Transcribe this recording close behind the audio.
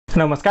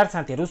नमस्कार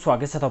साथीहरु,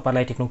 स्वागत छ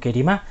तपाईलाई टेक्नो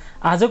केडीमा।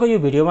 आजको यो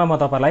भिडियोमा म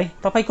तपाईलाई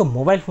तपाईको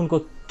मोबाइल फोनको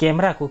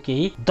क्यामेराको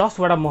केही 10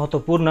 वटा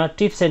महत्त्वपूर्ण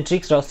टिप्स एन्ड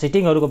ट्रिक्स र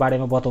सेटिङहरुको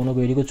बारेमा बताउन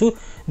गइरहेको छु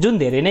जुन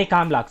धेरै नै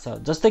काम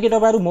लाग्छ। जस्तै कि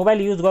तपाईहरु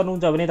मोबाइल युज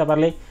गर्नुहुन्छ भने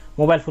तपाईहरुले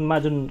मोबाइल फोनमा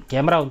जुन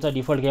क्यामेरा हुन्छ,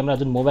 डिफल्ट क्यामेरा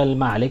जुन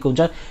मोबाइलमा हालेको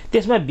हुन्छ,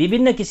 त्यसमा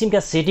विभिन्न किसिमका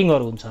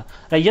सेटिङहरु हुन्छ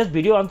र यस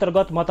भिडियो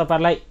अन्तर्गत म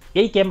तपाईहरुलाई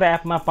यही क्यामेरा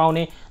एपमा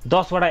पाउने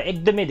 10 वटा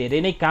एकदमै धेरै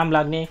नै काम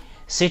लाग्ने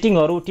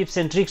सेटिङहरु, टिप्स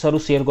एन्ड ट्रिक्सहरु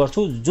शेयर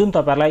गर्छु जुन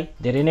तपाईहरुलाई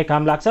धेरै नै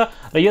काम लाग्छ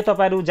र यो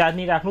तपाईहरु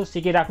जानि राख्नु,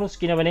 सिकिराख्नुस्,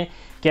 किनभने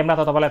क्यामेरा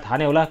त तपाईलाई थाहा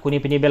नै होला कुनै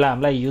पनि बेला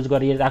हामीलाई युज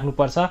गरिराख्नु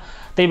पर्छ।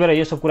 त्यही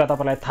भएर यो सब कुरा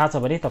तपाईलाई थाहा छ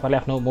भने तपाईले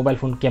आफ्नो मोबाइल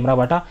फोन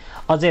क्यामेराबाट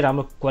अझै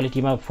राम्रो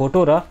क्वालिटीमा फोटो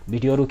र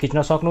भिडियोहरु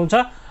खिच्न सक्नुहुन्छ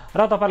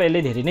र तपाईलाई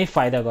यसले धेरै नै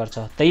फाइदा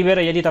गर्छ। त्यही भएर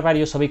यदि तपाईहरु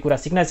यो सबै कुरा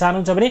सिक्न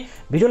चाहनुहुन्छ भने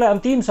भिडियोलाई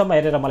अन्तिमसम्म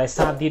हेरेर मलाई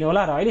साथ दिनु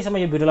होला र अहिलेसम्म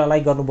यो भिडियोलाई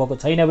लाइक गर्नुभएको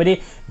छैन भने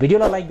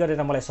भिडियोलाई लाइक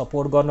गरेर मलाई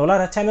सपोर्ट गर्नु होला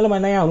र च्यानलमा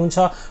नयाँ हुनुहुन्छ,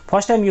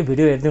 फर्स्ट टाइम यो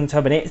भिडियो हेर्नुहुन्छ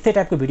भने यस्तै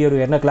टाइपको भिडियोहरु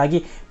हेर्नको लागि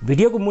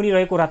भिडियोको मुनि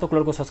रहेको रातो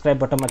कलरको सब्स्क्राइब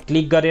बटनमा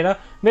क्लिक गरेर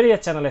मेरो यो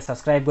च्यानललाई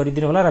सब्स्क्राइब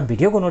गरिदिनु होला र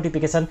भिडियोको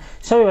नोटिफिकेसन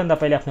सबैभन्दा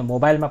पहिले आफ्नो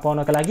मोबाइलमा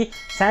पाउनका लागि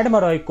साइडमा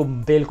रहेको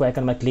बेलको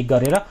आइकनमा क्लिक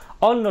गरेर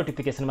अल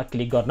नोटिफिकेसनमा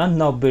क्लिक गर्न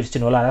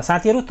नबिर्सिनु होला। र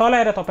साथीहरु, तल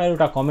आएर तपाईहरु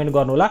एउटा कमेन्ट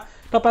गर्नु होला,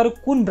 तपाईहरु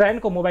कुन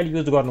ब्रान्डको मोबाइल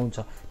युज गर्नुहुन्छ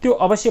त्यो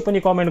अवश्य पनि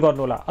कमेन्ट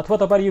गर्नु होला। अथवा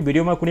तपाईहरु यो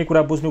भिडियोमा कुनै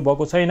कुरा बुझ्नु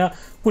भएको छैन,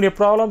 कुनै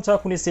प्रब्लम छ,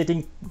 कुनै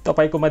सेटिङ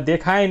तपाईकोमा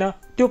देखाएन,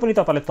 त्यो पनि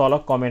तपाईले तल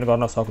कमेन्ट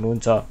गर्न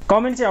सक्नुहुन्छ।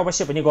 कमेन्ट चाहिँ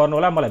अवश्य पनि गर्नु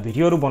होला, मलाई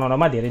भिडियोहरु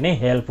बनाउनमा धेरै नै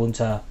हेल्प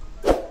हुन्छ।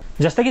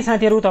 जस्तै कि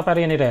साथीहरु, तपाईहरु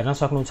यहाँनिर हेर्न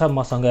सक्नुहुन्छ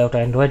मसँग एउटा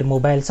एन्ड्रोइड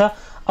मोबाइल छ।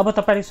 अब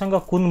तपाईहरुसँग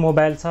कुन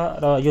मोबाइल छ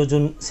र यो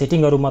जुन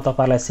सेटिङहरु म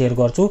तपाईहरुलाई शेयर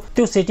गर्छु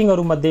त्यो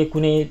सेटिङहरु मध्ये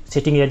कुनै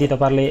सेटिङ यदि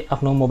तपाईहरुले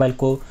आफ्नो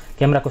मोबाइलको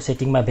क्यामेराको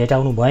सेटिङमा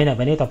भेटाउनु भएन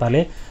भने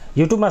तपाईहरुले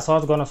युट्युबमा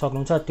सर्च गर्न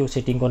सक्नुहुन्छ, त्यो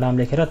सेटिङको नाम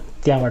लेखेर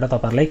त्यहाँबाट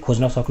तपाईहरुले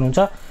खोज्न सक्नुहुन्छ।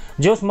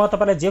 जस म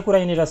तपाईलाई जे कुरा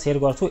यहाँनिर शेयर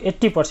गर्छु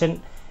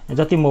 80%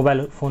 जति मोबाइल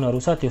फोनहरु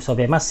छ त्यो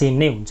सबैमा सेम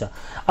नै हुन्छ।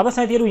 अब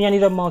साथीहरु,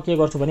 यहाँनिर म के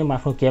गर्छु भने म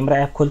आफ्नो क्यामेरा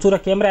एप खोल्छु र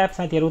क्यामेरा एप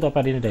साथीहरु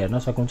तपाईहरुले हेर्न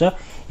सक्नुहुन्छ,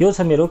 यो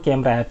छ मेरो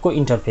क्यामेरा एपको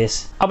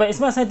इन्टरफेस। अब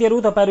यसमा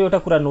साथीहरु तपाईहरु एउटा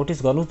कुरा नोटिस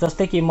गर्नु,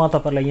 जस्तै कि म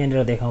तपाईहरुलाई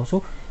यहाँनिर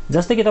देखाउँछु।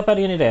 जस्तै कि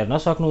तपाईहरु यहाँनिर हेर्न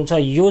सक्नुहुन्छ,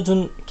 यो जुन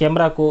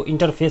क्यामेराको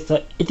इन्टरफेस छ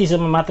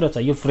यतिसम्म मात्र छ,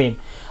 यो फ्रेम।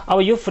 अब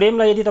यो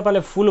फ्रेमलाई यदि तपाईले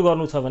फुल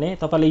गर्नु छ भने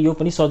तपाईले यो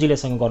पनि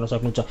सजिलैसँग गर्न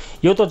सक्नुहुन्छ।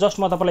 यो त जस्ट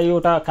म तपाईलाई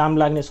एउटा काम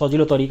लाग्ने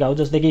सजिलो तरिका हो।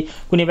 जस्तै कि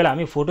कुनै बेला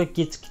हामी फोटो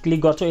क्लिक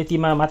गर्छौं,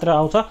 यतिमा मात्र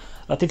आउँछ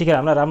र त्यतिखेर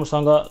हामीलाई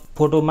राम्रोसँग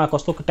फोटोमा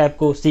कस्तो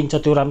टाइपको सिन छ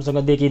त्यो राम्रोसँग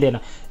देखिदैन।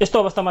 यस्तो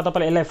अवस्थामा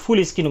तपाईले यसलाई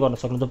फुल स्क्रिन गर्न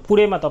सक्नुहुन्छ,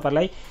 पुरैमा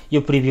तपाईलाई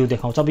यो प्रिभ्यू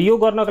देखाउँछ। अब यो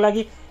गर्नको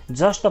लागि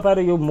जस्ट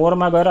तपाईहरु यो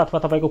मोरमा गएर अथवा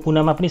तपाईको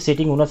कुनामा पनि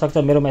सेटिङ हुन सक्छ,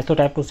 मेरोमा यस्तो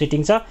टाइपको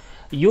सेटिङ छ।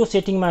 यो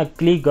सेटिङमा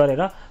क्लिक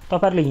गरेर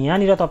तपाईहरुले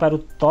यहाँनिर तपाईहरु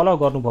तल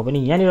गर्नुभयो भने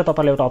यहाँनिर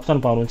तपाईले एउटा अप्सन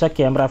पाउनुहुन्छ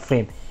क्यामेरा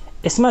फ्रेम।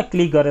 यसमा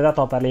क्लिक गरेर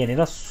तपाईहरुले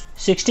यहाँनिर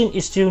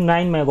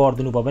 16:9 मा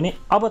गर्दिनु भयो भने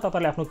अब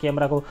तपाईहरुले आफ्नो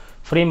क्यामेराको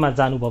फ्रेममा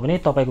जानुभयो भने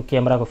तपाईको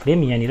क्यामेराको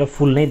फ्रेम यहाँनिर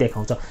फुल नै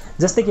देखाउँछ।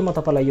 जस्तै कि म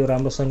तपाईलाई यो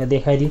राम्रोसँग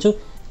देखाइदिन्छु।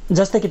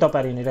 जस्तै कि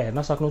तपाईहरु यहाँनिर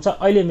हेर्न सक्नुहुन्छ,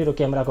 अहिले मेरो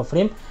क्यामेराको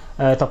फ्रेम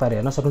तपाईहरु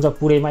हेर्न सक्नुहुन्छ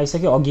पुरैमा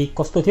आइसक्यो। अघि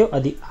कस्तो थियो,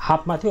 अघि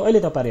हाफमा थियो, अहिले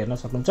तपाईहरु हेर्न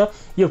सक्नुहुन्छ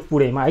यो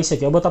पुरैमा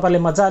आइसक्यो। अब तपाईले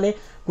मजाले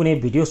कुनै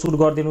भिडियो सुट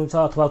गर्दिनुहुन्छ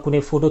अथवा कुनै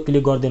फोटो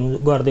क्लिक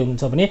गर्दै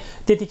हुनुहुन्छ भने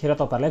त्यतिखेर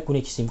तपाईहरुलाई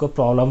कुनै किसिमको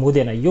प्रब्लम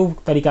हुँदैन। यो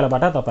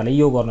तरिकाबाट तपाईले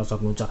यो गर्न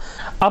सक्नुहुन्छ।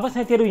 अब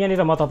साथीहरु,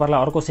 यहाँनिर म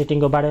तपाईहरुलाई अर्को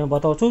सेटिङको बारेमा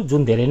बताउँछु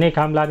जुन धेरै नै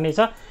काम लाग्ने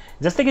छ।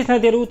 जस्तै कि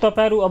साथीहरु,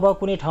 तपाईहरु अब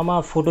कुनै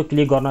ठाउँमा फोटो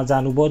क्लिक गर्न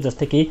जानुभयो,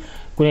 जस्तै कि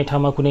कुनै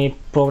ठाउँमा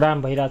कुनै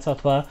प्रोग्राम भइराछ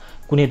अथवा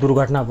कुनै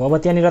दुर्घटना भयो, अब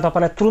त्यहाँनिर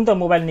तपाईलाई तुरुन्त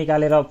मोबाइल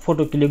निकालेर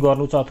फोटो क्लिक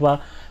गर्नु छ अथवा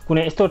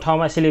कुनै यस्तो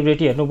ठाउँमा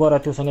सेलिब्रिटी हेर्नुभयो र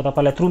त्योसँग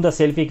तपाईलाई तुरुन्त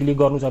सेल्फी क्लिक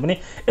गर्नु छ भने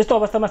यस्तो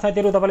अवस्थामा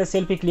साथीहरु तपाईले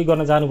सेल्फी क्लिक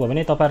गर्न जानुभयो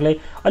भने तपाईहरुले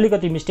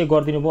अलिकति मिस्टेक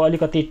गरिदिनु भयो,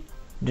 अलिकति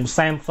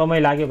समय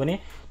लाग्यो भने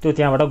त्यो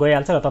त्यहाँबाट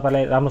गइहाल्छ र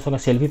तपाईलाई राम्रोसँग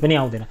सेल्फी पनि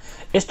आउँदैन।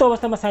 यस्तो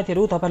अवस्थामा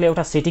साथीहरु तपाईले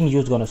एउटा सेटिङ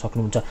युज गर्न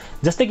सक्नुहुन्छ।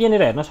 जस्तै कि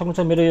यहाँनिर हेर्न सक्नुहुन्छ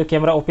मेरो यो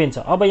क्यामेरा ओपन छ।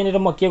 अब यहाँनिर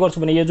म के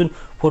गर्छु भने यो जुन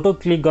फोटो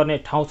क्लिक गर्ने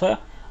ठाउँ छ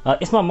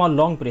यसमा म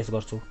लङ प्रेस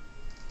गर्छु।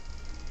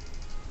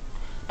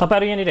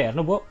 तपाईहरु यहाँनिर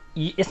हेर्नुभयो,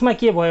 यसमा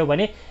के भयो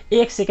भने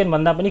 1 सेकेन्ड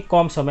भन्दा पनि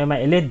कम समयमा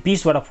यसले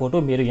 20 वटा फोटो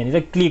मेरो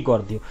यहाँनिर क्लिक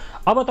गरिदियो।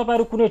 अब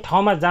तपाईहरु कुनै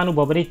ठाउँमा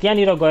जानुभयो भने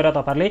त्यहाँनिर गएर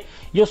तपाईहरुले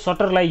यो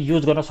शटरलाई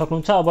युज गर्न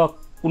सक्नुहुन्छ। अब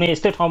कुनै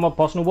यस्तै ठाउँमा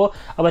फस्नुभयो,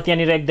 अब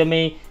त्यहाँनिर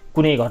एकदमै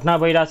कुनै घटना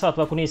भइराछ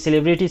अथवा कुनै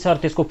सेलिब्रिटी छ र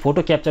त्यसको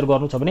फोटो क्याप्चर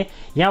गर्नु छ भने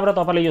यहाँबाट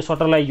तपाईले यो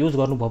शटरलाई युज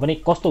गर्नुभयो भने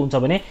कस्तो हुन्छ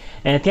भने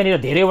त्यहाँनिर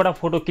धेरैवटा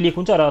फोटो क्लिक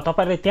हुन्छ र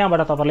तपाईले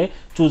त्यहाँबाट तपाईले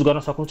चुज गर्न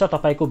सक्नुहुन्छ।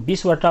 तपाईको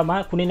 20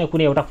 वटामा कुनै न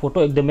कुनै एउटा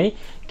फोटो एकदमै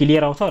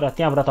क्लियर आउँछ र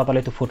त्यहाँबाट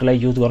तपाईले त्यो फोटोलाई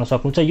युज गर्न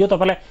सक्नुहुन्छ। यो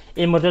तपाईलाई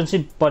इमर्जेन्सी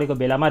परेको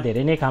बेलामा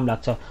धेरै नै काम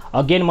लाग्छ।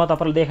 अगेन म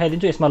तपाईलाई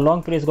देखाइदिन्छु, यसमा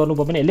लङ प्रेस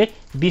गर्नुभयो भने यसले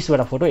 20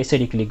 वटा फोटो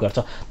यसरी क्लिक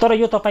गर्छ। तर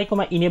यो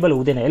तपाईकोमा इनेबल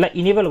हुँदैन, यसलाई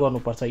इनेबल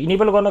गर्नुपर्छ।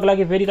 इनेबल गर्नको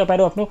लागि फेरि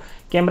तपाईहरु आफ्नो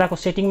क्यामेराको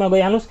सेटिङमा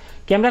गइहाल्नुस्।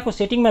 क्यामेराको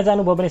सेटिङमा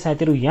जानुभयो भने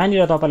साथीहरु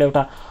यहाँनिर तपाईले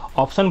एउटा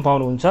अप्सन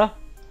पाउनुहुन्छ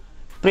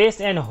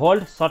press and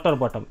hold shutter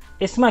button.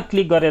 यसमा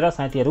क्लिक गरेर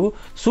साथीहरु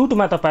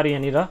सुटमा तपाईहरु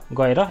यहाँनिर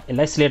गएर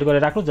यसलाई सिलेक्ट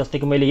गरेर राख्नु। जस्तै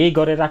कि मैले यही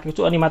गरेर राखेको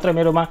छु अनि मात्र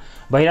मेरोमा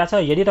भइराछ।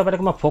 यदि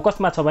तपाईहरुकोमा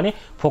फोकसमा छ भने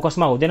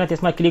फोकसमा हुँदैन,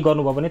 त्यसमा क्लिक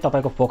गर्नुभयो भने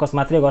तपाईको फोकस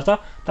मात्रै गर्छ।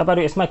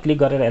 तपाईहरु यसमा क्लिक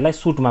गरेर यसलाई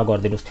सुटमा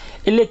गर्दिनुस्।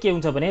 यसले के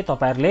हुन्छ भने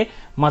तपाईहरुले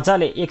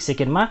मजाले 1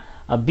 सेकेन्डमा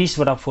 20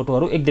 वटा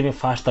फोटोहरू एकदमै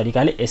फास्ट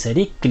तरिकाले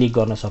यसरी क्लिक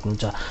गर्न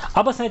सक्नुहुन्छ।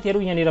 अब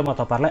साथीहरू यहाँनिर म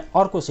तपाईहरुलाई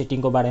अर्को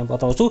सेटिङको बारेमा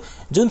बताउँछु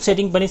जुन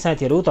सेटिङ पनि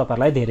साथीहरू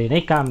तपाईहरुलाई धेरै नै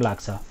काम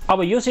लाग्छ।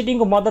 अब यो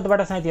सेटिङको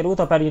मद्दतबाट साथीहरू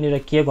तपाईहरु यहाँनिर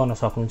के गर्न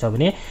सक्नुहुन्छ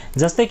भने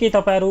जस्तै कि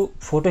तपाईहरु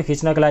फोटो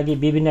खिच्नका लागि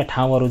विभिन्न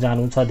ठाउँहरू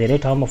जानुहुन्छ, धेरै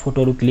ठाउँमा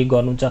फोटोहरू क्लिक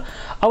गर्नुहुन्छ।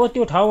 अब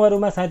त्यो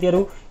ठाउँहरूमा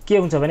साथीहरू के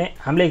हुन्छ भने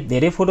हामीले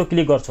धेरै फोटो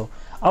क्लिक गर्छौं।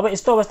 अब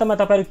यस्तो अवस्थामा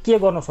तपाईहरु के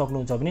गर्न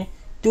सक्नुहुन्छ भने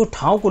त्यो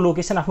ठाउँको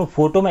लोकेसन आफ्नो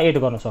फोटोमा एड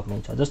गर्न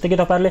सक्नुहुन्छ। जस्तै कि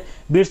तपाईहरुले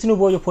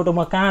बिर्सिनुभयो यो फोटो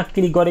म कहाँ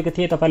क्लिक गरेको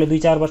थिएँ, तपाईले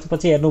 2-4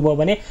 वर्षपछि हेर्नुभयो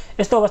भने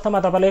यस्तो अवस्थामा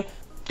तपाईले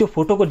त्यो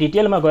फोटोको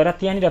डिटेलमा गएर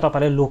त्यहाँनिर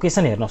तपाईले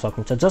लोकेसन हेर्न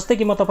सक्नुहुन्छ। जस्तै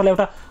कि म तपाईलाई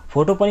एउटा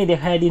फोटो पनि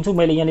देखाइदिन्छु।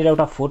 मैले यहाँनिर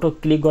एउटा फोटो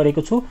क्लिक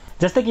गरेको छु।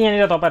 जस्तै कि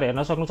यहाँनिर तपाईहरु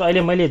हेर्न सक्नुहुन्छ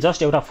अहिले मैले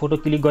जस्ट एउटा फोटो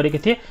क्लिक गरेको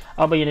थिएँ।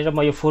 अब यहाँनिर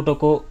म यो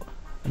फोटोको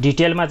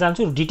डिटेलमा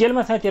जान्छु।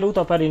 डिटेलमा साथीहरु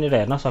तपाईहरु यहाँनिर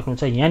हेर्न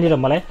सक्नुहुन्छ यहाँनिर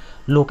मलाई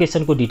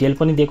लोकेसनको डिटेल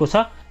पनि दिएको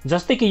छ।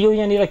 जस्तै कि यो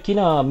यहाँनिर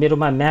किन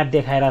मेरोमा म्याप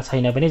देखाएर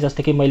छैन भने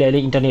जस्तै कि मैले अहिले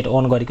इन्टरनेट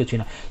अन गरेको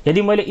छैन।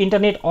 यदि मैले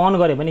इन्टरनेट अन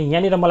गरे भने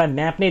यहाँनिर मलाई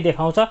म्याप नै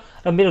देखाउँछ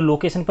र मेरो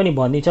लोकेसन पनि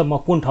भनिदिन्छ म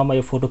कुन ठाउँमा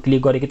यो फोटो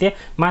क्लिक गरेको थिएँ।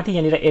 माथि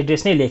यहाँनिर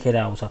एड्रेस नै लेखेर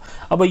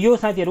आउँछ। अब यो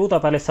साथीहरु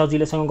तपाईले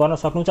सजिलैसँग गर्न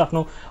सक्नुहुन्छ।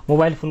 आफ्नो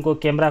मोबाइल फोनको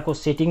क्यामेराको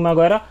सेटिङमा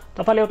गएर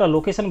तपाईले एउटा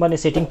लोकेसन भन्ने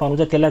सेटिङ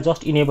पाउनुहुन्छ, त्यसलाई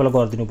जस्ट इनेबल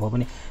गरिदिनु भयो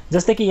भने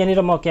जस्तै कि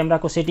यहाँनिर म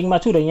क्यामेराको सेटिङमा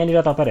छु र यहाँनिर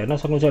तपाईहरु हेर्न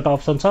सक्नुहुन्छ एउटा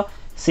अप्सन छ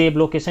सेभ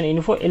लोकेसन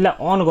इन्फो। यसलाई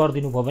अन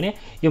गरिदिनु भयो भने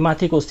यो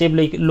माथिको सेभ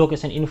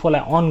लोकेसन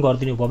इन्फोलाई अन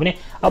गरिदिनु भयो भने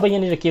अब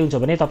यहाँनिर के हुन्छ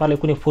भने तपाईले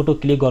कुनै फोटो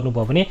क्लिक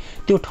गर्नुभयो भने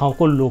त्यो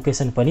ठाउँको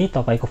लोकेसन पनि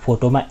तपाईको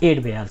फोटोमा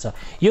एड भइहाल्छ।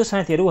 यो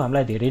साथीहरु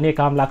हामीलाई धेरै नै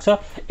काम लाग्छ।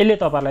 यसले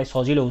तपाईलाई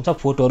सजिलो हुन्छ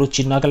फोटोहरू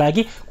चिन्नका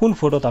लागि कुन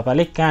फोटो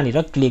तपाईले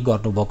कहाँनिर क्लिक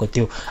गर्नुभएको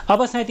थियो।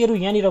 अब साथीहरु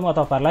यहाँनिर म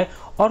तपाईहरुलाई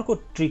अर्को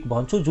ट्रिक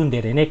भन्छु जुन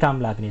धेरै नै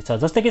काम लाग्ने छ।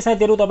 जस्तै कि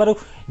साथीहरु तपाईहरु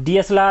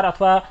डीएसएलआर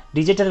अथवा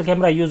डिजिटल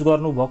क्यामेरा युज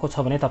गर्नुभएको छ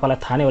भने तपाईलाई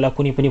थाहा नै होला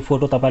कुनै पनि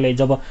फोटो तपाईले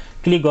जब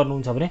क्लिक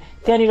गर्नुहुन्छ भने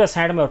त्यहाँनिर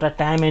साइडमा एउटा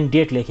टाइम एन्ड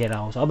डेट लेखेर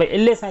आउँछ। अब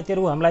यसले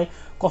साथीहरु हामीलाई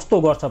कस्तो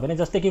गर्छ भने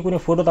जस्तै कि कुनै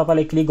फोटो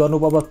तपाईले क्लिक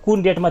गर्नुभयो अब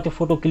कुन डेटमा त्यो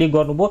फोटो क्लिक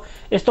गर्नुभयो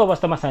यस्तो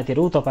अवस्थामा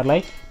साथीहरु तपाईलाई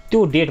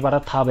त्यो डेटबाट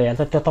थाहा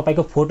भइहाल्छ। त्यो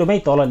तपाईको फोटोमै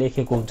तल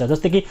लेखेको हुन्छ।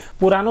 जस्तै कि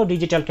पुरानो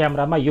डिजिटल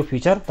क्यामेरामा यो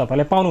फिचर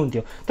तपाईले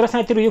पाउनुहुन्थ्यो तर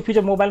साथीहरु यो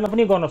फिचर मोबाइलमा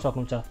पनि गर्न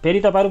सक्नुहुन्छ। फेरि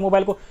तपाईहरु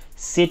मोबाइलको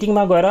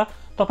सेटिङमा गएर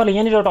तपाईले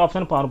यहाँनिर एउटा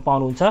अप्सन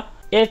पाउनुहुन्छ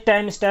add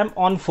time stamp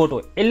on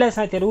photo. यसलाई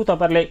साथीहरु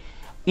तपाईहरुले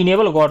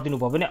इनेबल गरिदिनु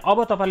भयो भने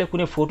अब तपाईले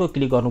कुनै फोटो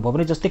क्लिक गर्नुभयो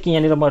भने जस्तै कि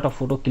यहाँनिर म एउटा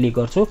फोटो क्लिक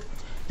गर्छु।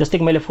 जस्तै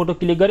कि मैले फोटो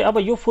क्लिक गरेँ। अब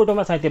यो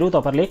फोटोमा साथीहरु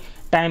तपाईहरुले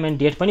टाइम एन्ड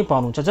डेट पनि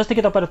पाउनुहुन्छ। जस्तै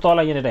कि तपाईहरु तल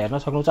यहाँनिर हेर्न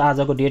सक्नुहुन्छ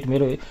आजको डेट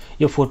मेरो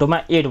यो फोटोमा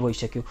एड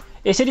भइसक्यो।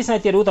 यसरी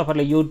साथीहरु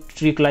तपाईहरुले यो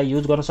ट्रिकलाई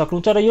युज गर्न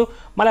सक्नुहुन्छ र यो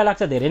मलाई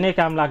लाग्छ धेरै नै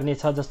काम लाग्ने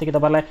छ। जस्तै कि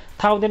तपाईहरुलाई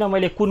थाहा हुँदैन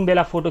मैले कुन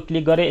बेला फोटो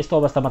क्लिक गरे यस्तो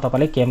अवस्थामा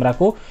तपाईले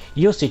क्यामेराको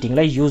यो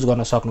सेटिङलाई युज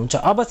गर्न सक्नुहुन्छ।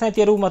 अब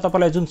साथीहरु म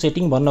तपाईलाई जुन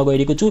सेटिङ भन्न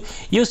गइरहेको छु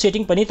यो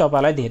सेटिङ पनि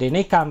तपाईलाई धेरै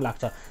नै काम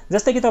लाग्छ।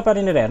 जस्तै कि तपाईहरु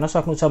यहाँनिर हेर्न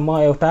सक्नुहुन्छ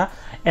म एउटा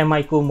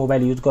एमआई को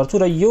मोबाइल युज गर्छु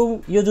र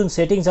यो जुन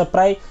सेटिङ छ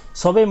प्राय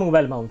सबै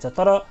मोबाइलमा हुन्छ।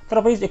 तर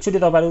पनि एकचोटी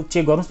तपाईहरु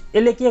चेक गर्नुस्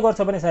यसले के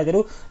गर्छ भने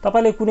साथीहरु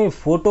तपाईले कुनै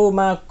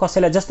फोटोमा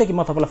कसैलाई जस्तै कि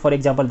म तपाईलाई फर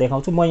एक्जाम्पल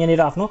देखाउँछु। म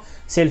यहाँनिर आफ्नो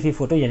सेल्फी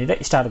फोटो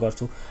यहाँनिर स्टार्ट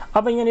गर्छु।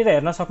 अब यहाँनिर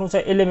हेर्न सक्नुहुन्छ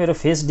यसले मेरो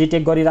फेस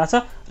डिटेक्ट गरिरहेछ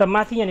र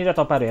माथि यहाँनिर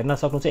तपाईहरु हेर्न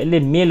सक्नुहुन्छ यसले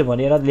मेल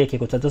भनेर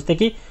लेखेको छ। जस्तै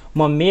कि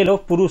म मेल हो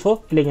पुरुष हो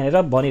यसले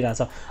यहाँनिर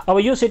भनिरहेछ। अब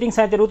यो सेटिङ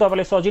साथीहरु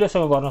तपाईले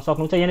सजिलोसँग गर्न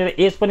सक्नुहुन्छ। यहाँनिर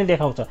एज पनि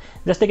देखाउँछ।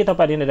 जस्तै कि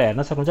तपाईहरु यहाँनिर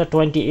हेर्न सक्नुहुन्छ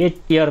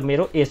 28 इयर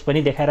मेरो एज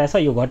पनि देखाइरहेछ।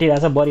 यो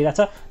घटिरहेछ बढिरहेछ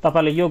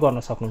तपाईले यो गर्न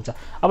सक्नुहुन्छ।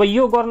 अब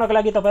यो गर्नको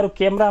लागि तपाईहरु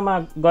क्यामेरामा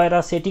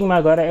गएर सेटिङमा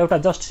गएर एउटा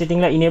जस्ट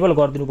सेटिङलाई इनेबल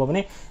गरिदिनु भयो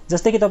भने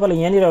जस्तै कि तपाईले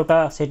यहाँनिर एउटा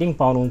सेटिङ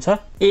पाउनुहुन्छ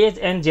एज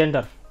एन्ड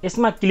जेन्डर।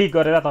 यसमा क्लिक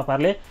गरेर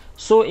तपाईहरुले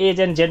सो एज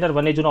एन्ड जेन्डर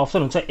भन्ने जुन अप्सन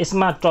हुन्छ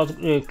यसमा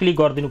क्लिक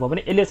गरिदिनु भयो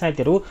भने यसले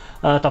साथीहरु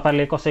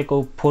तपाईहरुले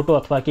कसैको फोटो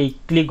अथवा केही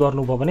क्लिक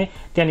गर्नुभयो भने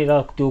त्यहाँनिर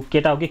त्यो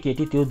केटा हो कि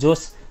केटी त्यो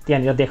जोस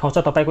त्यहाँनिर देखाउँछ।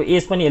 तपाईको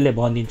एज पनि यसले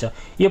भनिदिन्छ।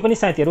 यो पनि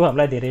साथीहरु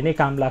हामीलाई धेरै नै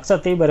काम लाग्छ।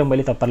 त्यही भएर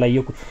मैले तपाईलाई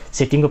यो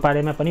सेटिङको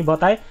बारेमा पनि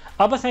बताएँ।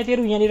 अब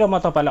साथीहरु यहाँनिर म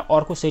तपाईलाई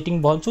अर्को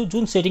सेटिङ भन्छु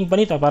जुन सेटिङ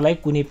पनि तपाईलाई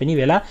कुनै पनि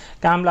बेला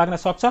काम लाग्न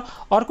सक्छ।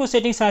 अर्को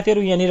सेटिङ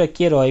साथीहरु यहाँनिर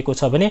के रहेको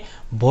छ भने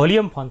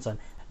भोल्युम फङ्सन।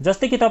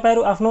 जस्तै कि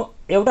तपाईहरु आफ्नो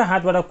एउटा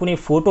हातबाट कुनै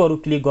फोटोहरु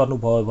क्लिक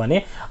गर्नुभयो भने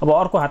अब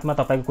अर्को हातमा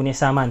तपाईको कुनै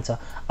सामान छ।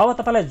 अब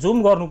तपाईलाई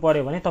जुम गर्नु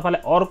पर्यो भने तपाईलाई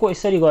अर्को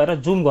यसरी गएर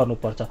जुम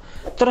गर्नुपर्छ।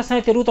 तर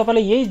साथीहरु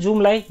तपाईले यही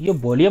जुमलाई यो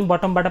भोल्युम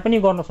बटनबाट पनि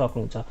गर्न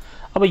सक्नुहुन्छ।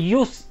 अब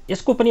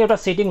यसको पनि एउटा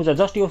सेटिङ हुन्छ।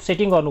 जस्ट यो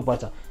सेटिङ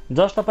गर्नुपर्छ।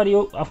 जस्ट तपाईहरु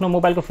यो आफ्नो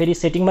मोबाइलको फेरि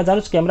सेटिङमा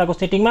जानुस् क्यामेराको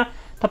सेटिङमा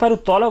तपाईहरु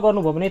तल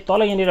गर्नुभयो भने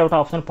तल यहाँनिर एउटा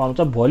अप्सन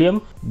पाउनुहुन्छ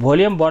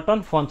भोल्युम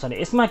बटन फङ्सन।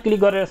 यसमा क्लिक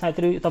गरेर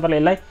साथीहरु तपाईले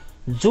यसलाई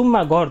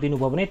जुममा गरिदिनु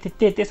भयो भने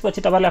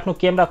त्यसपछि तपाईले आफ्नो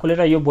क्यामेरा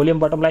खोलेर यो भोल्युम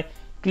बटनलाई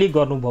क्लिक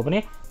गर्नुभयो भने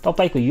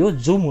तपाईको यो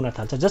जुम हुन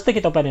थाल्छ। जस्तै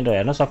कि तपाईले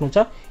हेर्न सक्नुहुन्छ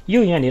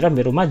यो यहाँनिर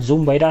मेरोमा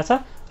जुम भइरहेछ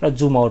र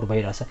जुम आउट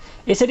भइरहेछ।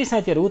 यसरी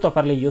साथीहरु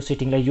तपाईहरुले यो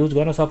सेटिङलाई युज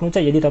गर्न सक्नुहुन्छ।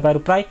 यदि तपाईहरु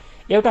प्राय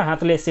एउटा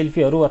हातले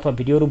सेल्फीहरू अथवा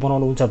भिडियोहरू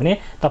बनाउनुहुन्छ भने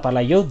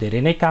तपाईलाई यो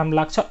धेरै नै काम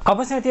लाग्छ।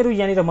 अब साथीहरु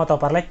यहाँनिर म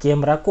तपाईहरुलाई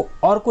क्यामेराको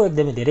अर्को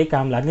एकदमै धेरै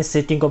काम लाग्ने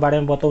सेटिङको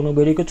बारेमा बताउन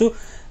गइरहेको छु,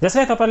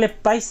 जसलाई तपाईहरुले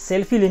प्राइस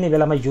सेल्फी लिने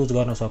बेलामा युज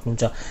गर्न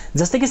सक्नुहुन्छ।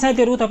 जस्तै कि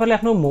साथीहरु तपाईहरुले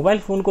आफ्नो मोबाइल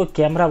फोनको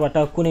क्यामेराबाट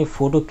कुनै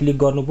फोटो क्लिक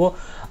गर्नुभयो,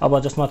 अब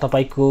जसमा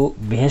तपाईको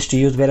भेस्ट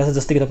युज भइरहेछ,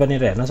 जस्तै कि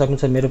तपाईहरुले हेर्न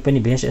सक्नुहुन्छ मेरो पनि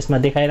भेस्ट यसमा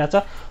देखाइरहेछ।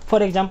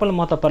 फर एक्जाम्पल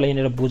म तपाईलाई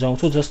यहाँनिर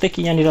बुझाउँछु। जस्तै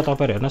कि यहाँनिर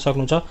तपाईहरु हेर्न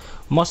सक्नुहुन्छ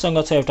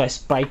मसँग छ एउटा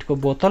स्प्राइटको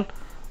बोतल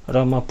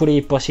र म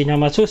पुरै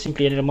पसिनामा छु।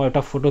 सिम्पली यहाँनिर म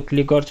एउटा फोटो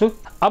क्लिक गर्छु।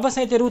 अब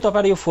साथीहरु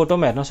तपाईहरु यो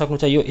फोटोमा हेर्न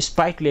सक्नुहुन्छ यो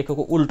स्प्राइट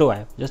लेखेको उल्टो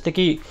आयो। जस्तै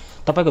कि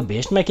तपाईको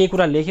भेस्टमा केही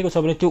कुरा लेखेको छ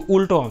भने त्यो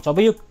उल्टो आउँछ। अब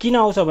यो किन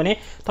आउँछ भने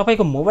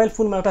तपाईको मोबाइल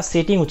फोनमा एउटा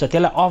सेटिङ हुन्छ,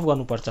 त्यसलाई अफ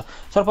गर्नुपर्छ।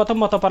 सर्वप्रथम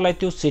म तपाईलाई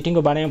त्यो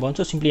सेटिङको बारेमा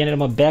भन्छु। सिम्पली यहाँनिर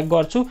म ब्याक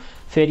गर्छु,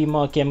 फेरि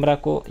म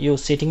क्यामेराको यो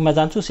सेटिङमा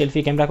जान्छु,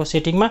 सेल्फी क्यामेराको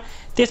सेटिङमा।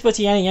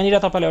 त्यसपछि यहाँनिर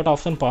तपाईले एउटा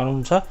अप्सन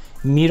पाउनुहुन्छ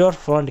मिरर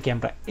फ्रन्ट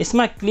क्यामेरा।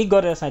 यसमा क्लिक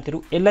गरेर साथीहरु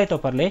यसलाई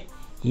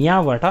तपाईहरुले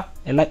यहाँबाट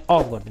यसलाई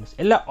अफ गरिदिनुस्।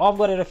 यसलाई अफ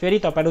गरेर फेरि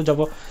तपाईहरु जब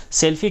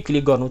सेल्फी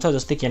क्लिक गर्नुहुन्छ,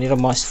 जस्तै कि यहाँनिर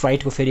म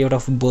स्प्राइटको फेरि एउटा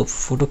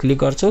फोटो क्लिक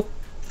गर्छु।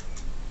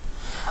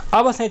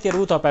 अब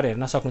साथीहरु तपाईहरु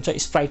हेर्न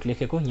सक्नुहुन्छ स्प्राइट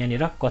लेखेको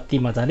यहाँनिर कति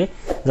मजाले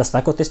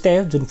जस्ताको त्यस्तै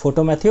आयो, जुन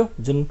फोटोमा थियो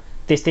जुन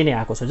त्यस्तै नै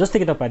आएको छ। जस्तै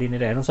कि तपाईहरु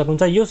यहाँनिर हेर्न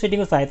सक्नुहुन्छ यो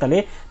सेटिङको सहायताले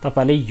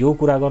तपाईले यो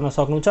कुरा गर्न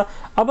सक्नुहुन्छ।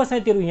 अब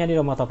साथीहरु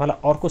यहाँनिर म तपाईलाई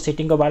अर्को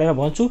सेटिङको बारेमा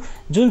भन्छु,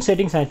 जुन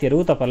सेटिङ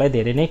साथीहरु तपाईलाई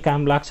धेरै नै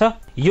काम लाग्छ।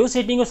 यो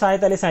सेटिङको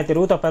सहायताले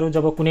साथीहरु तपाईहरु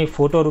जब कुनै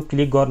फोटोहरु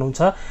क्लिक गर्नुहुन्छ,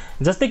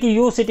 जस्तै कि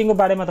यो सेटिङको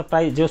बारेमा त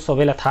प्राय जो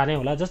सबैलाई थाहा नै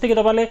होला। जस्तै कि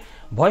तपाईले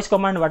भोइस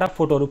कमान्डबाट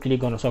फोटोहरु क्लिक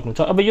गर्न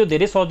सक्नुहुन्छ। अब यो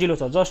धेरै सजिलो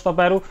छ। जस्ट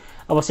तपाईहरु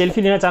अब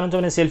सेल्फी लिन चाहनुहुन्छ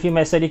भने सेल्फीमा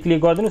यसरी क्लिक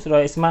गरिदिनुस्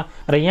र यसमा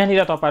र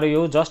यहाँनिर तपाईहरु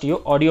यो जस्ट यो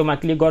अडियोमा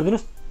क्लिक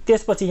गरिदिनुस्।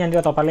 त्यसपछि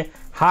यहाँनिर तपाईले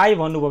हाई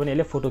भन्नुभयो भने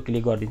यसले फोटो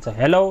क्लिक गरिदिन्छ।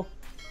 हेलो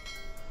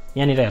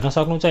यहाँनिर हेर्न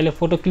सक्नुहुन्छ यसले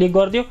फोटो क्लिक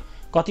गरिदियो।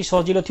 कति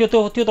सजिलो थियो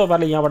त्यो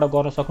तपाईहरुले यहाँबाट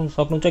गर्न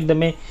सक्नुहुन्छ।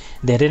 एकदमै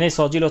धेरै नै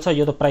सजिलो छ।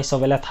 यो त प्राय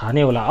सबैलाई थाहा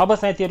नै होला। अब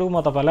साथीहरु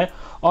म तपाईलाई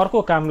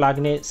अर्को काम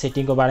लाग्ने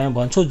सेटिङको बारेमा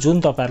भन्छु, जुन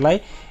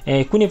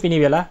तपाईहरुलाई कुनै पनि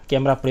बेला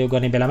क्यामेरा प्रयोग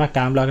गर्ने बेलामा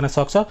काम लाग्न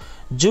सक्छ,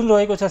 जुन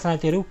रहेको छ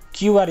साथीहरु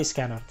क्यूआर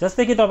स्क्यानर।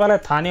 जस्तै कि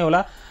तपाईलाई थाहा नै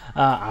होला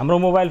हाम्रो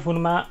मोबाइल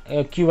फोनमा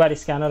क्यूआर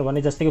स्क्यानर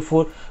भने जस्तै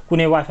कि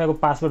कुनै वाइफाईको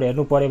पासवर्ड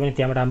हेर्नु पर्यो भने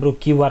त्यहाँबाट हाम्रो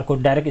क्यूआर कोड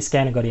डाइरेक्ट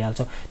स्क्यान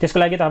गरिहाल्छ। त्यसको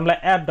लागि त हामीलाई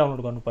एप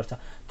डाउनलोड गर्नुपर्छ।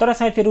 तर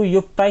साथीहरु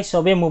यो प्राय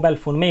सबै मोबाइल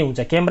फोनमै हुन्छ,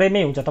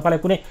 क्यामेरामै हुन्छ। तपाईलाई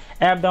कुनै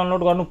एप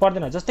डाउनलोड गर्नु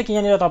पर्दैन। जस्तै कि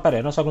यहाँनिर तपाईहरु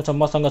हेर्न सक्नुहुन्छ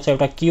मसँग छ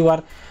एउटा क्यूआर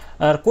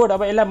कोड।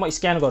 अब यसलाई म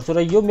स्क्यान गर्छु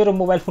र यो मेरो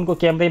मोबाइल फोनको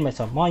क्यामेरामै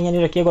छ। म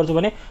यहाँनिर के गर्छु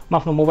भने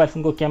म आफ्नो मोबाइल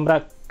फोनको क्यामेरा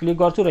क्लिक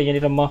गर्छु र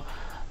यहाँनिर म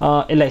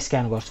यसलाई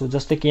स्क्यान गर्छु।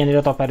 जस्तै कि यहाँनिर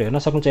तपाईहरु हेर्न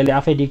सक्नुहुन्छ यसले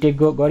आफै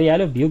डिटेक्ट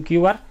गरिहाल्यो भ्यू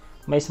क्यूआर।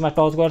 म यसमा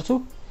टच गर्छु,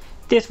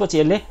 त्यसपछि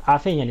यसले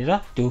आफै यहाँनिर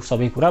त्यो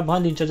सबै कुरा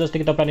भनिदिन्छ। जस्तै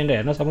कि तपाईहरुले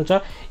हेर्न सक्नुहुन्छ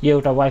यो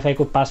एउटा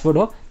वाइफाईको पासवर्ड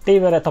हो, त्यही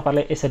भएर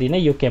तपाईले यसरी नै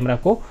यो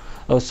क्यामेराको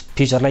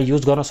फिचरलाई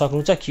युज गर्न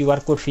सक्नुहुन्छ। क्यूआर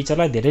कोड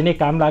फिचरलाई धेरै नै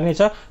काम लाग्ने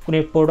छ।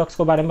 कुनै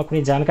प्रोडक्ट्सको बारेमा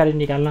कुनै जानकारी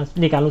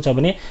निकाल्नु छ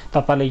भने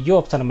तपाईले यो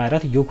अप्सनमा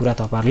आएर यो कुरा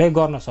तपाईहरुले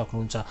गर्न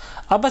सक्नुहुन्छ।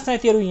 अब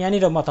साथीहरु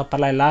यहाँनिर म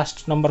तपाईलाई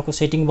लास्ट नम्बरको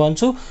सेटिङ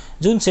भन्छु,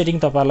 जुन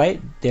सेटिङ तपाईलाई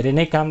धेरै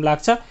नै काम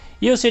लाग्छ।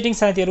 यो सेटिङ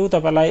साथीहरु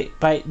तपाईलाई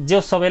प्राय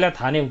जो सबैलाई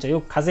थाहा नै हुन्छ। यो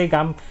खासै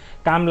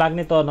काम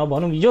लाग्ने त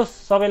नभनौँ, यो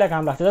सबैलाई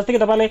काम लाग्छ। जस्तै कि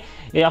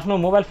तपाईले आफ्नो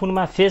मोबाइल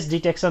फोनमा फेस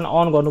डिटेक्सन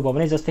अन गर्नुभयो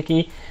भने, जस्तै कि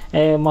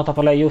म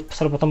तपाईलाई यो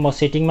सर्वप्रथम म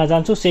सेटिङमा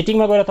जान्छु।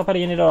 सेटिङमा गएर तपाईले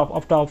यहाँनिर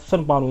अप्टा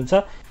अप्सन पाउनुहुन्छ।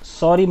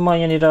 सरी म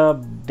यहाँनिर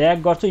ब्याक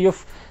गर्छु, यो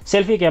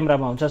सेल्फी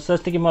क्यामेरामा हुन्छ।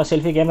 जस्तै कि म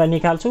सेल्फी क्यामेरा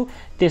निकाल्छु,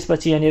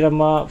 त्यसपछि यहाँनिर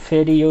म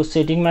फेरि यो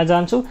सेटिङमा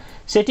जान्छु।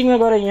 सेटिङमा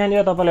गएर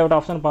यहाँनिर तपाईले एउटा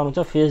अप्सन पाउनुहुन्छ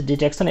फेस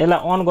डिटेक्सन। यसलाई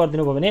अन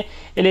गरिदिनु भयो भने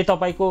यसले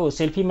तपाईको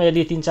सेल्फीमा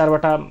यदि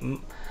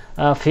 3-4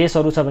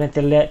 फेसहरु छ भने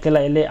त्यसलाई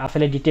यसले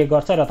आफैले डिटेक्ट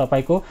गर्छ र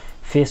तपाईको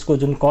फेसको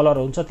जुन कलर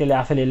हुन्छ त्यसले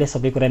आफैले यसले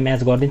सबै कुरा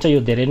म्याच गरिदिन्छ। यो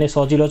धेरै नै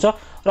सजिलो छ।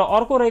 र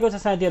अर्को रहेको छ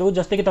साथीहरु,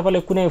 जस्तै कि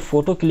तपाईले कुनै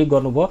फोटो क्लिक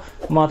गर्नुभयो,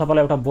 म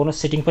तपाईलाई एउटा बोनस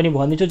सेटिङ पनि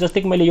भनिदिन्छु।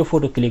 जस्तै कि मैले यो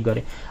फोटो क्लिक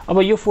गरे, अब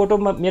यो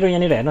फोटोमा मेरो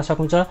यहाँनिर हेर्न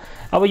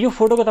सक्नुहुन्छ। अब यो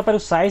फोटोको तपाईहरु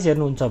साइज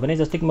हेर्नुहुन्छ भने,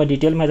 जस्तै कि म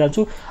डिटेलमा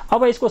जान्छु।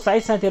 अब यसको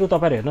साइज साथीहरु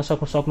तपाईहरु हेर्न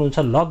सक्नुहुन्छ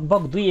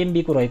लगभग 2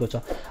 MB को रहेको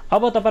छ।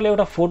 अब तपाईले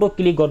एउटा फोटो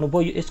क्लिक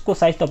गर्नुभयो, यसको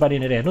साइज तपाईहरु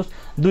यहाँनिर हेर्नुस्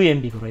 2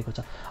 MB को रहेको छ।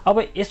 अब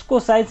यसको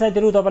साइज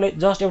साथीहरु तपाईले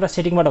जस्ट एउटा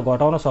सेटिङबाट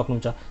घटाउन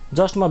सक्नुहुन्छ।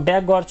 जस्ट म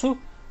ब्याक गर्छु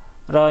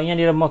र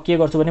यहाँनिर म के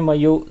गर्छु भने म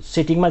यो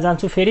सेटिङमा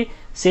जान्छु। फेरि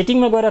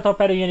सेटिङमा गएर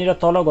तपाईहरु यहाँनिर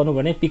तल गर्नु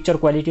भने पिक्चर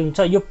क्वालिटी हुन्छ,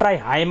 यो प्राय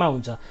हाईमा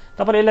हुन्छ।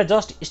 तपाईले यसलाई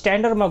जस्ट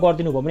स्ट्यान्डर्डमा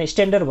गरिदिनु भयो भने,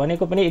 स्ट्यान्डर्ड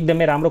भनेको पनि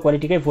एकदमै राम्रो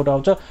क्वालिटीकै फोटो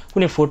आउँछ,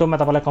 कुनै फोटोमा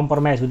तपाईलाई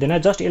कम्प्रोमाइज हुँदैन।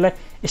 जस्ट यसलाई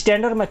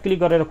स्ट्यान्डर्डमा क्लिक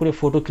गरेर कुनै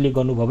फोटो क्लिक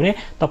गर्नुभयो भने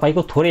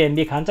तपाईको थोरै MB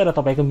खान्छ र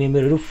तपाईको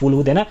मेमोरीहरु फुल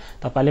हुँदैन।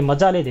 तपाईले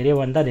मजाले धेरै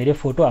भन्दा धेरै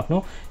फोटो आफ्नो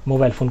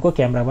मोबाइल फोनको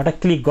क्यामेराबाट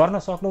क्लिक गर्न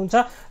सक्नुहुन्छ।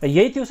 र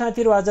यही थियो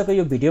साथीहरु आजको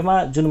यो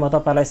भिडियोमा जुन म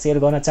तपाईलाई शेयर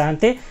गर्न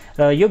चाहन्थे।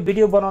 र यो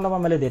भिडियो बनाउनमा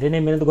मैले धेरै नै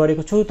मेहनत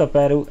गरेको छु।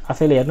 तपाईहरु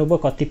आफैले हेर्नुभयो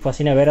कति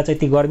पसिना भएर चाहिँ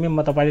यति गर्मीमा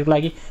म तपाईहरुको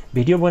लागि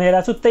भिडियो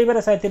बनाइरहेको छु। त्यही भएर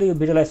साथीहरु यो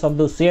भिडियोलाई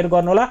सक्दो शेयर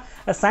गर्नु होला।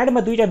 र साइडमा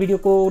 2टा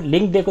भिडियोको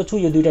लिंक दिएको छु।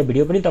 यो 2टा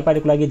भिडियो पनि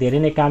तपाईहरुको लागि धेरै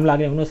नै काम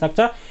लाग्ने हुन सक्छ।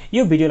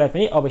 यो भिडियोलाई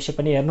पनि अवश्य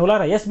पनि हेर्नु होला।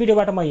 र यस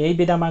भिडियोबाट म यही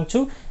बिदा माग्छु।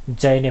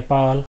 जय नेपाल।